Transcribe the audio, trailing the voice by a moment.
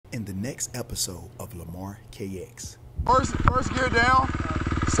in the next episode of Lamar KX. First gear down,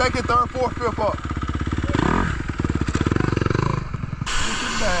 second, third, fourth, fifth up. Get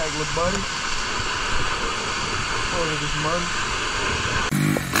your bag, little buddy. Hold this money.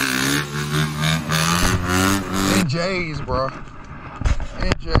 NJ's, bro.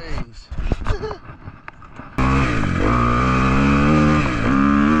 NJ's.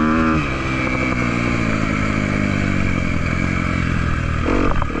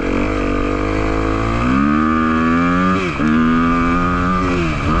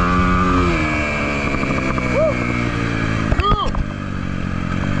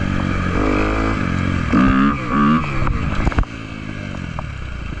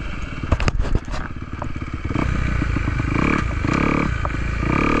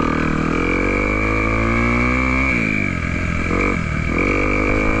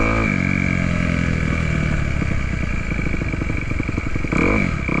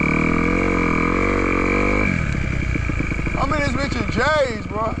 J's,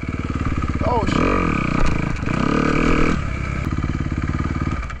 bro. Oh shit.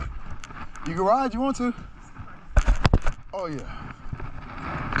 You can ride, you want to? Oh yeah.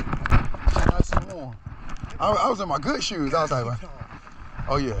 Shit, nice and warm. I was in my good shoes. I was like,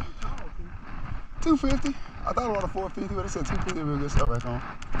 oh yeah. 250. I thought it was a 450, but it said 250 with good stuff back on.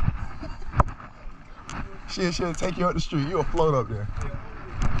 She'll take you up the street. You'll float up there.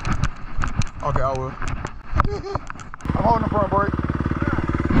 Okay, I will. I'm holding the front brake.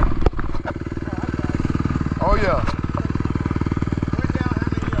 Oh yeah.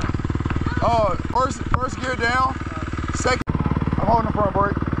 First gear down, second. I'm holding the front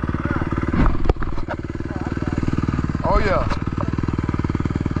brake. Oh yeah.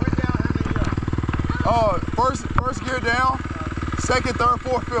 First gear down, second, third,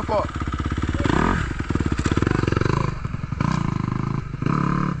 fourth, fifth up.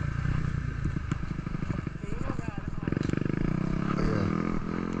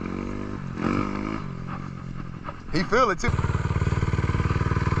 He feel it too.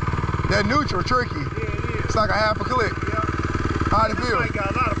 That neutral tricky. Yeah, it is. It's like a half a click. Yeah. How'd it feel? He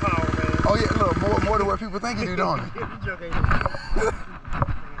got a lot of power, man. Oh yeah, look, more than what people think you do, don't it?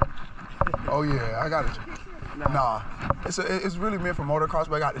 Oh yeah, I got it. Nah. It's really meant for motocross,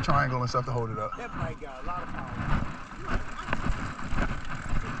 but I got the triangle and stuff to hold it up. That bike got a lot of power.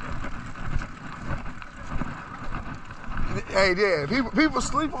 Hey, yeah, people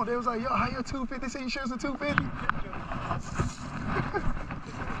sleep on it. They was like, yo, how your 250? They say you sure it's a 250?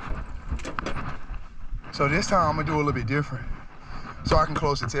 So this time I'm gonna do a little bit different. So I can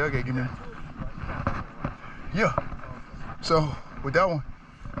close the tailgate, give me. Yeah. So with that one,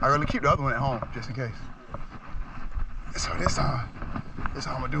 I really keep the other one at home just in case. So this time I'm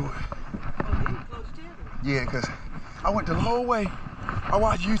gonna do it. Yeah, cause I went the low way. I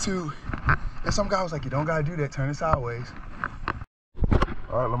watched YouTube, and some guy was like, you don't gotta do that, turn it sideways.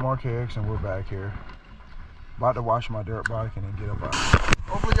 All right, Lamar KX, and we're back here. About to wash my dirt bike and then get up out.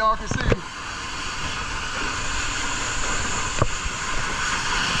 Hopefully y'all can see me.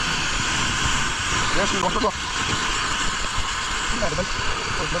 Yes, we want to go.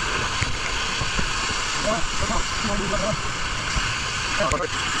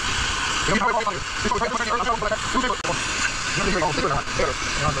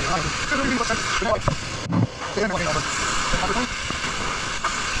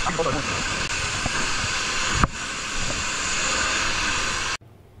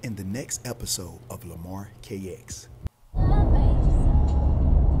 In the next episode of Lamar KX.